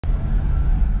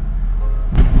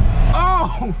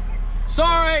Oh,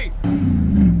 sorry. All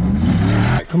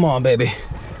right, come on, baby.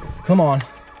 Come on.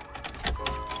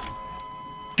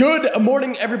 Good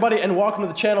morning, everybody, and welcome to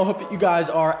the channel. Hope that you guys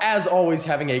are, as always,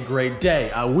 having a great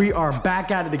day. We are back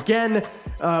at it again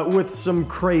with some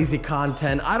crazy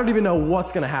content. I don't even know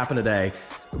what's gonna happen today,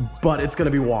 but it's gonna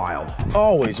be wild.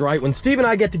 Always, right? When Steve and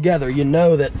I get together, you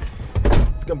know that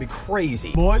it's gonna be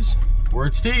crazy. Boys, we're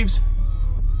at Steve's.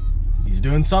 He's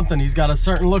doing something. He's got a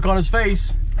certain look on his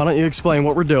face. Why don't you explain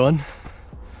what we're doing?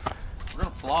 We're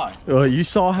gonna fly. You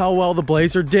saw how well the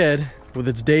Blazer did with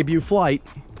its debut flight.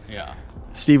 Yeah.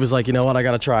 Steve was like, you know what? I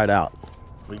gotta try it out.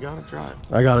 We gotta try it.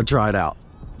 I gotta try it out.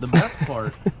 The best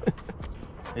part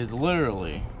is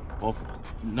literally, well,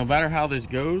 no matter how this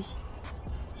goes,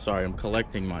 sorry, I'm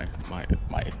collecting my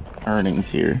earnings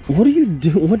here. What are you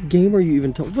doing? What game are you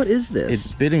even talking? What is this?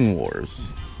 It's bidding wars.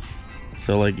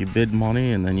 So like you bid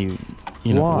money and then you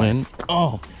know, win.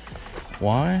 Oh,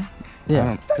 why?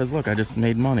 Yeah. Because look, I just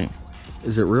made money.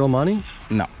 Is it real money?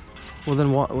 No. Well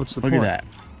then what's the Look point? at that.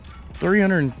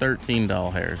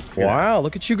 $313 hairs. Wow,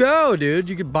 look at you go, dude.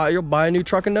 You'll buy a new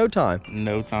truck in no time.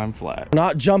 No time flat.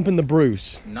 Not jumping the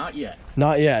Bruce. Not yet.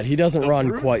 Not yet. He doesn't run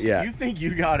Bruce, quite yet. You think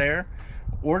you got air?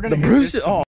 We're gonna The hit Bruce this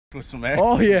with some air.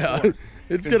 Oh yeah.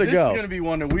 It's gonna go. This is gonna be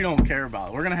one that we don't care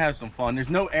about. We're gonna have some fun. There's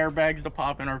no airbags to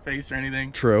pop in our face or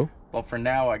anything. True. But for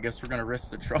now, I guess we're gonna risk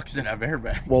the trucks that have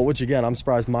airbags. Well, which again, I'm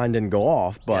surprised mine didn't go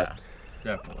off, but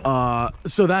yeah, definitely.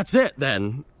 So that's it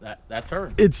then. That's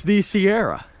her. It's the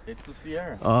Sierra. It's the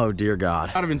Sierra. Oh dear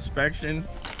God. Out of inspection.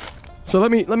 So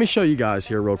let me show you guys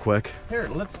here real quick. Here,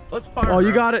 let's fire. Oh,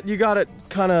 you got it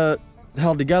kind of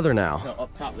held together now. No,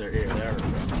 up top there. Here, there we go.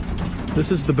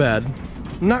 This is the bed.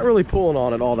 I'm not really pulling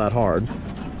on it all that hard.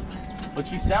 But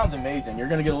she sounds amazing. You're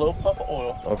gonna get a little puff of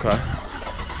oil. Okay.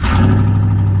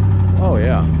 Oh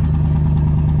yeah.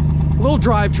 A little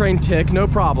drivetrain tick, no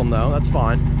problem though. That's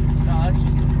fine. No, that's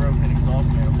just a broken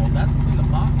exhaust manifold. That's what's in the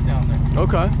box down there.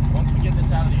 Okay. Once we get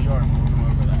this out of the yard, we'll go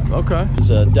over that. Okay. There's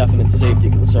a definite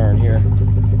safety concern here.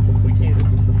 We can't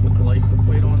just put the license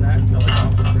plate on that and tell the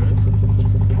cops we're good.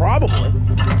 Probably.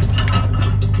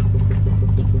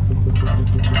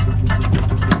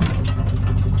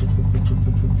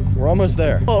 We're almost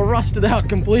there. Oh, rusted out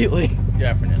completely.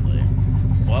 Definitely.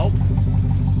 Well.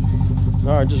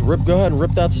 All right, just go ahead and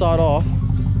rip that side off.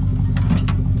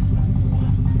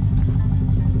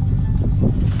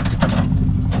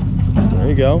 There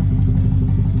you go.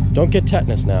 Don't get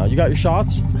tetanus now. You got your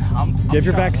shots? Do you have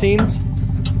your vaccines?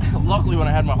 Luckily, when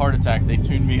I had my heart attack, they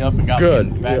tuned me up and got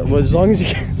Good. me back. Yeah, well, as long as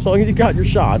you got your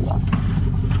shots.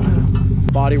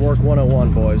 Bodywork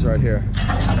 101, boys, right here.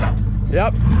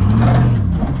 Yep.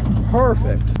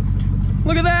 Perfect.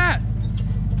 Look at that.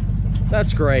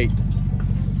 That's great.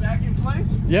 Back in place?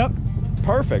 Yep.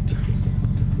 Perfect.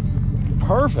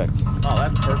 Perfect. Oh,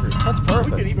 that's perfect. That's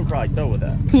perfect. We could even probably tow with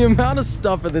that. The amount of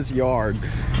stuff in this yard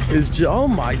is just, oh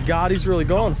my God, he's really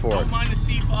going for it. Don't mind the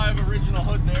C5 original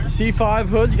hood there. C5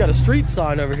 hood, you got a street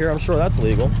sign over here. I'm sure that's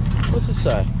legal. What's it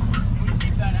say? Can we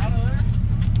keep that out of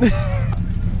there?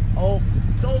 Oh,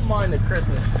 don't mind the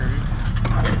Christmas tree.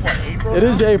 It's what, April? It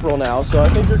is April now, so I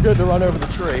think you're good to run over the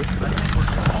tree.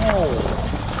 Oh,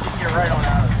 you can get right on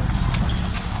out of there.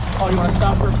 Oh, you want to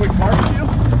stop for a quick barbecue?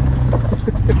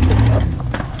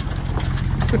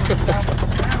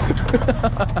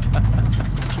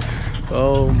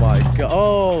 Oh my God.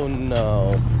 Oh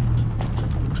no.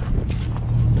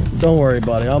 Don't worry,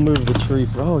 buddy. I'll move the tree.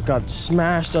 Oh, it got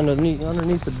smashed underneath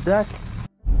the deck.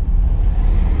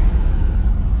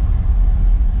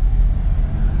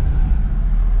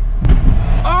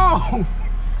 Oh!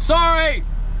 Sorry!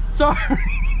 Sorry!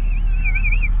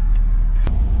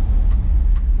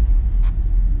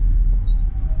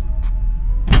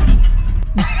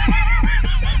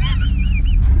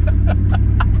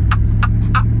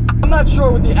 I'm not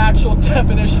sure what the actual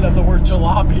definition of the word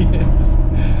jalopy is,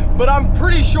 but I'm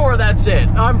pretty sure that's it.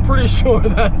 I'm pretty sure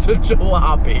that's a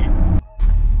jalopy.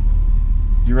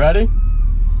 You ready?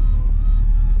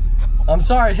 I'm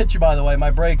sorry I hit you, by the way.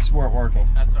 My brakes weren't working.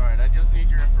 That's all right. I just need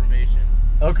your information.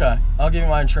 Okay, I'll give you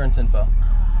my insurance info.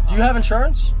 Do you have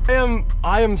insurance?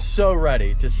 I am so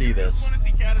ready to see this. I just want to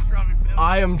see catastrophic failure.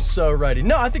 I am so ready.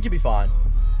 No, I think you'll be fine.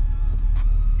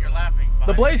 You're laughing.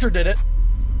 The Blazer did it.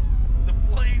 The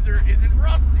Blazer isn't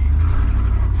rusty.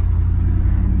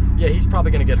 Yeah, he's probably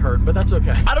gonna get hurt, but that's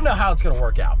okay. I don't know how it's gonna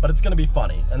work out, but it's gonna be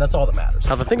funny, and that's all that matters.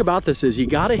 Now, the thing about this is you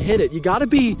gotta hit it. You gotta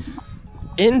be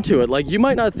into it. Like, you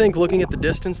might not think looking at the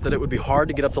distance that it would be hard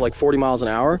to get up to like 40 miles an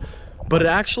hour, but it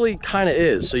actually kind of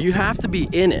is. So you have to be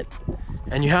in it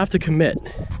and you have to commit.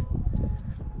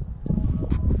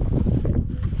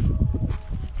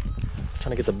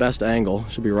 Trying to get the best angle.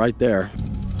 Should be right there.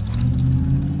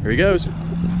 Here he goes.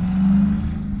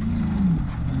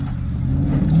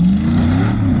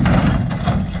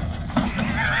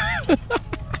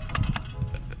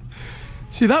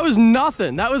 See, that was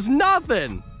nothing. That was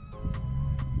nothing.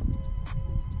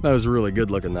 That was really good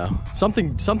looking though.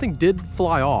 Something did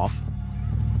fly off.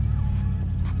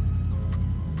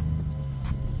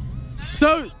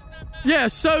 So, yeah,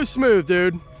 so smooth,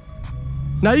 dude.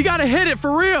 Now you gotta hit it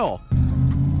for real.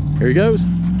 Here he goes,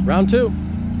 round 2.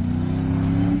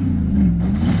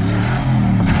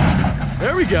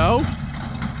 There we go.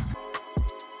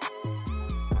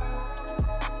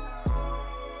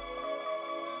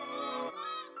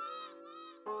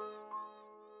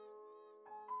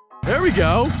 There we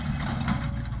go.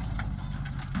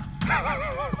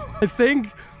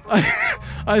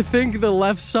 I think the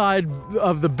left side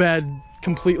of the bed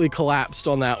completely collapsed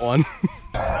on that one.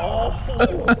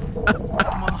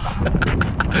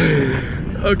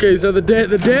 Okay, so the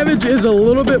damage is a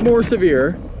little bit more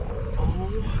severe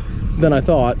than I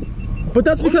thought, but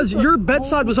that's because your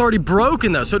bedside was already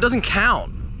broken though, so it doesn't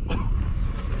count.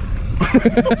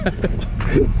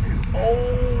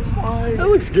 Oh my! That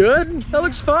looks good. That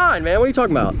looks fine, man. What are you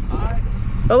talking about?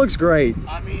 That looks great.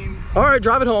 I mean, all right,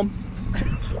 drive it home.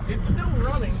 It's still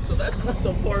running, so that's not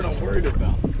the part I'm worried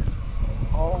about.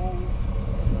 Oh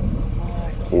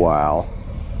my God. Wow.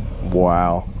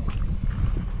 Wow.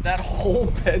 That whole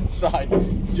bedside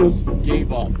just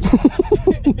gave up.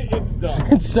 It's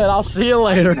done. It said, I'll see you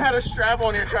later. I even had a strap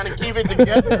on here trying to keep it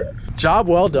together. Job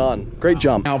well done. Great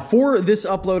jump. Now for this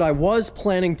upload, I was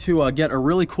planning to get a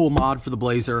really cool mod for the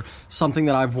Blazer, something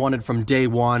that I've wanted from day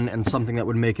one and something that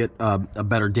would make it a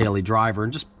better daily driver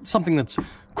and just something that's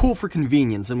cool for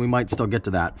convenience, and we might still get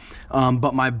to that.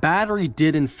 But my battery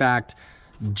did in fact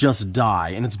just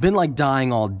die, and it's been like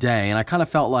dying all day, and I kind of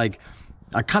felt like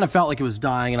it was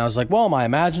dying, and I was like, well, am I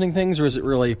imagining things or is it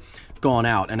really gone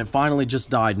out? And it finally just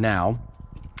died now.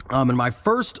 And my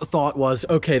first thought was,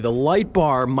 okay, the light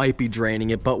bar might be draining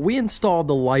it, but we installed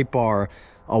the light bar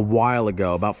a while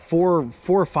ago, about four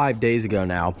or 5 days ago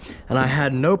now, and I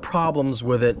had no problems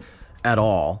with it at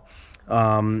all.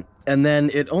 And then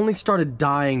it only started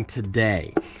dying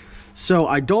today. So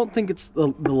I don't think it's the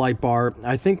light bar.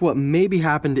 I think what maybe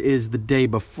happened is the day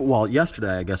before, well,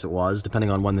 yesterday I guess it was,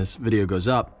 depending on when this video goes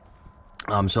up.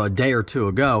 So a day or two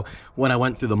ago, when I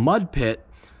went through the mud pit,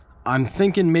 I'm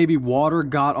thinking maybe water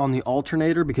got on the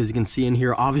alternator, because you can see in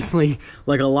here, obviously,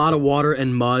 like a lot of water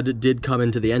and mud did come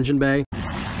into the engine bay.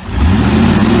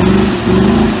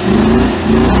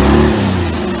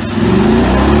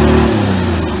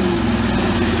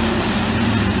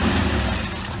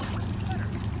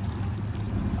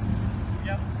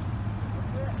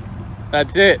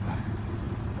 That's it.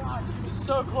 God, she was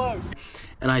so close.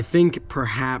 And I think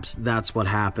perhaps that's what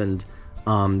happened,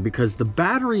 because the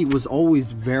battery was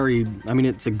always very, I mean,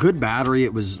 it's a good battery.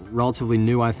 It was relatively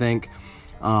new, I think.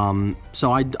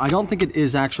 So I don't think it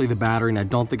is actually the battery, and I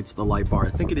don't think it's the light bar. I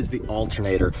think it is the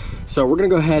alternator. So we're gonna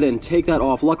go ahead and take that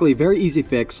off. Luckily, very easy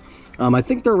fix. I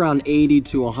think they're around 80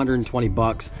 to 120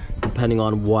 bucks, depending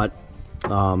on what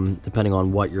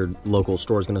your local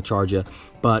store is going to charge you.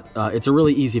 But it's a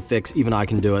really easy fix. Even I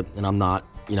can do it, and I'm not,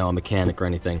 you know, a mechanic or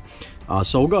anything.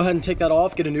 So we'll go ahead and take that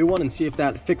off, get a new one, and see if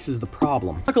that fixes the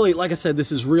problem. Luckily, like I said,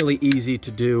 this is really easy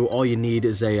to do. All you need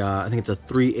is a, I think it's a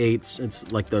 3/8.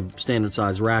 It's like the standard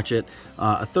size ratchet,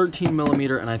 a 13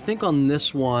 millimeter, and I think on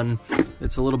this one,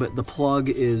 it's a little bit, the plug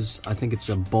is, I think it's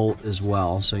a bolt as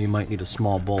well. So you might need a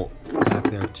small bolt back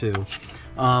there too.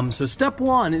 So step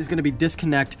one is going to be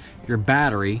disconnect your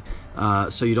battery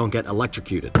so you don't get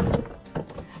electrocuted.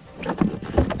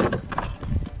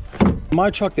 In my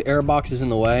truck, the air box is in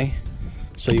the way,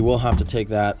 so you will have to take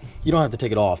that. You don't have to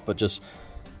take it off, but just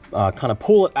kind of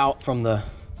pull it out from the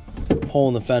hole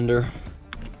in the fender,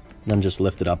 and then just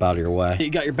lift it up out of your way.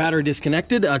 You got your battery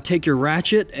disconnected. Take your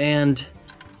ratchet, and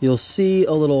you'll see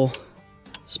a little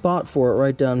spot for it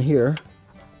right down here.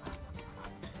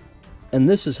 And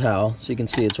this is how, so you can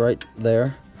see it's right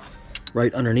there,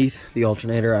 right underneath the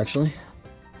alternator actually.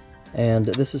 And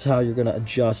this is how you're gonna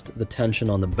adjust the tension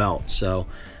on the belt. So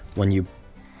when you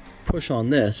push on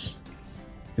this,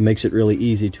 it makes it really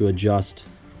easy to adjust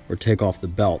or take off the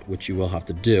belt, which you will have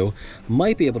to do.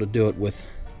 Might be able to do it with,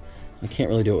 I can't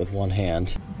really do it with one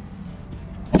hand.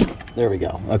 There we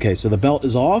go. Okay, so the belt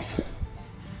is off,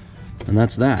 and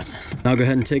that's that. Now go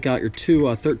ahead and take out your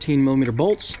two 13 millimeter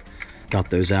bolts. Got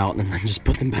those out, and then just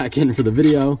put them back in for the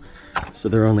video. So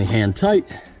they're only hand tight.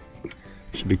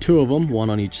 Should be two of them, one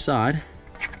on each side.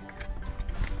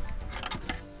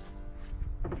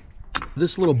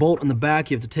 This little bolt in the back,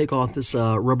 you have to take off this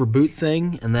rubber boot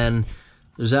thing, and then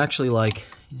there's actually like,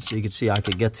 So you can see I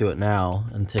could get to it now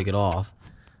and take it off.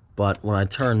 But when I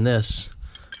turn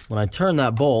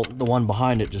that bolt, the one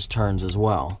behind it just turns as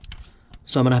well.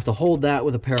 So I'm gonna have to hold that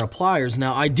with a pair of pliers.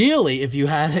 Now, ideally,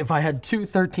 if I had two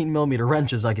 13mm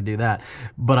wrenches, I could do that,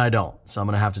 but I don't. So I'm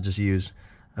gonna have to just use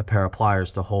a pair of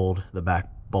pliers to hold the back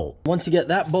bolt. Once you get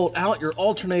that bolt out, your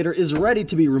alternator is ready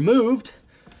to be removed,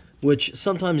 which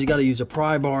sometimes you gotta use a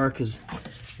pry bar because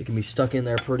it can be stuck in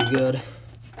there pretty good,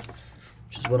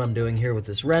 which is what I'm doing here with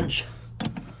this wrench,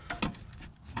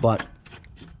 but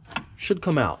should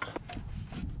come out.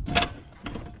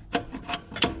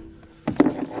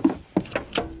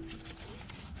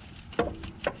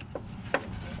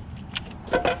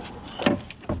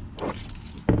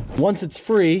 Once it's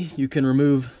free, you can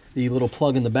remove the little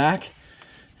plug in the back,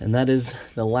 and that is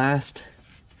the last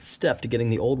step to getting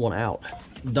the old one out.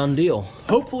 Done deal.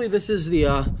 Hopefully this is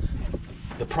the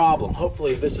problem.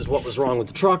 Hopefully this is what was wrong with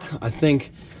the truck. I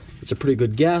think it's a pretty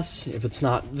good guess. If it's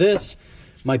not this,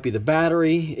 it might be the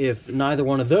battery. If neither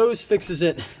one of those fixes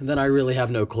it, then I really have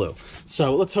no clue.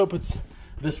 So let's hope it's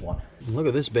this one. Look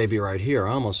at this baby right here.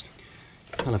 I almost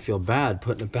kind of feel bad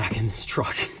putting it back in this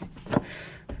truck.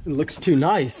 It looks too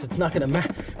nice. It's not gonna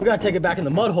matter. We gotta take it back in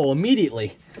the mud hole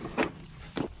immediately.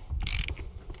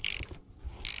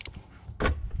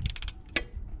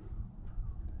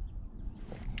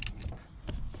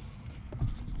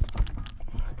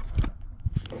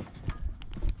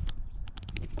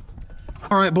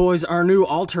 All right, boys, our new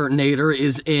alternator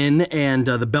is in and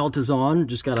the belt is on.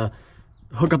 Just gotta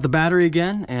hook up the battery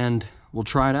again and we'll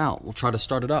try it out. We'll try to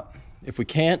start it up. If we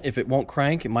can't, if it won't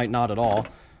crank, it might not at all.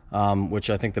 Which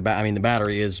I think the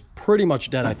battery is pretty much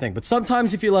dead, I think. But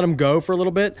sometimes if you let them go for a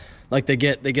little bit, like they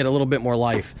get a little bit more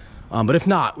life. But if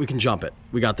not, we can jump it.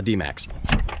 We got the D-Max.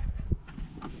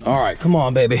 All right, come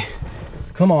on, baby.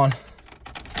 Come on.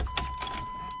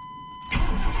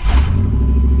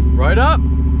 Right up.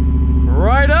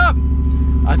 Right up.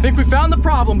 I think we found the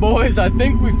problem, boys. I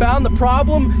think we found the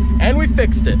problem and we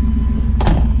fixed it.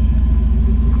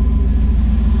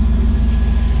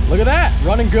 Look at that,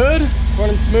 running good,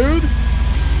 running smooth.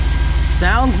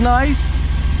 Sounds nice,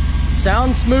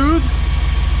 sounds smooth.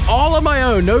 All on my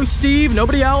own, no Steve,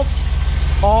 nobody else.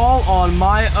 All on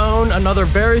my own. Another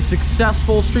very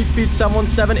successful Street Speed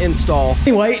 717 install.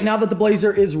 Anyway, now that the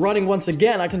Blazer is running once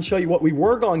again, I can show you what we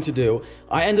were going to do.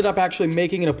 I ended up actually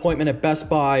making an appointment at Best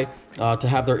Buy to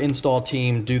have their install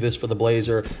team do this for the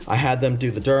Blazer. I had them do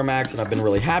the Duramax and I've been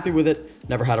really happy with it.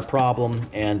 Never had a problem.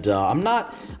 And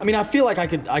I feel like I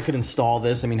could install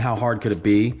this. I mean, how hard could it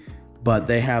be? But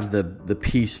they have the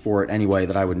piece for it anyway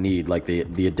that I would need, like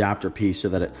the adapter piece, so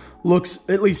that it looks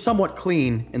at least somewhat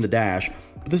clean in the dash.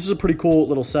 But this is a pretty cool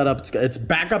little setup. It's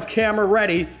backup camera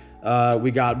ready.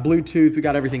 We got Bluetooth, we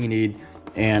got everything you need.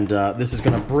 And this is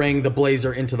gonna bring the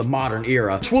Blazer into the modern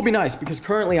era, which will be nice because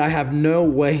currently I have no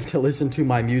way to listen to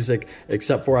my music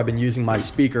except for I've been using my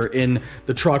speaker in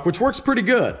the truck, which works pretty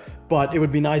good. But it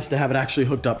would be nice to have it actually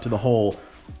hooked up to the whole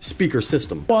speaker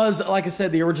system. Was, like I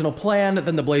said, the original plan.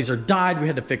 Then the Blazer died. We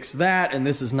had to fix that. And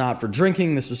this is not for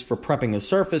drinking. This is for prepping the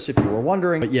surface, if you were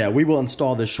wondering. But yeah, we will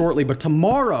install this shortly. But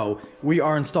tomorrow, we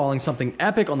are installing something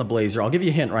epic on the Blazer. I'll give you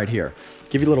a hint right here.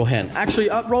 Give you a little hint. Actually,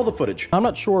 roll the footage. I'm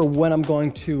not sure when I'm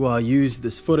going to use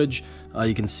this footage.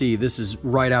 You can see this is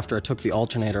right after I took the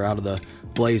alternator out of the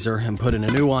Blazer and put in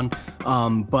a new one.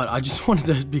 But I just wanted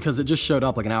to, because it just showed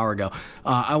up like an hour ago,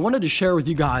 I wanted to share with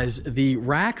you guys the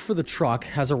rack for the truck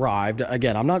has arrived.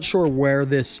 Again, I'm not sure where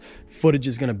this footage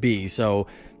is gonna be, so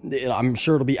I'm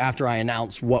sure it'll be after I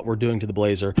announce what we're doing to the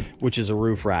Blazer, which is a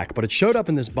roof rack. But it showed up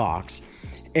in this box.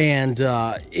 And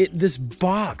this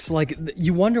box, like,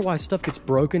 you wonder why stuff gets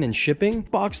broken in shipping.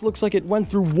 Box looks like it went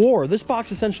through war. This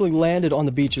box essentially landed on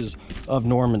the beaches of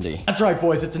Normandy. That's right,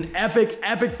 boys. It's an epic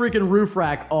freaking roof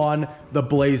rack on the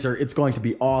Blazer. It's going to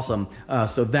be awesome.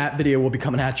 So that video will be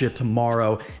coming at you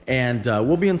tomorrow. And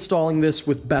we'll be installing this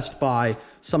with Best Buy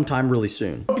sometime really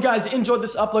soon. Hope you guys enjoyed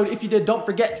this upload. If you did, don't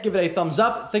forget to give it a thumbs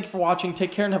up. Thank you for watching.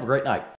 Take care and have a great night.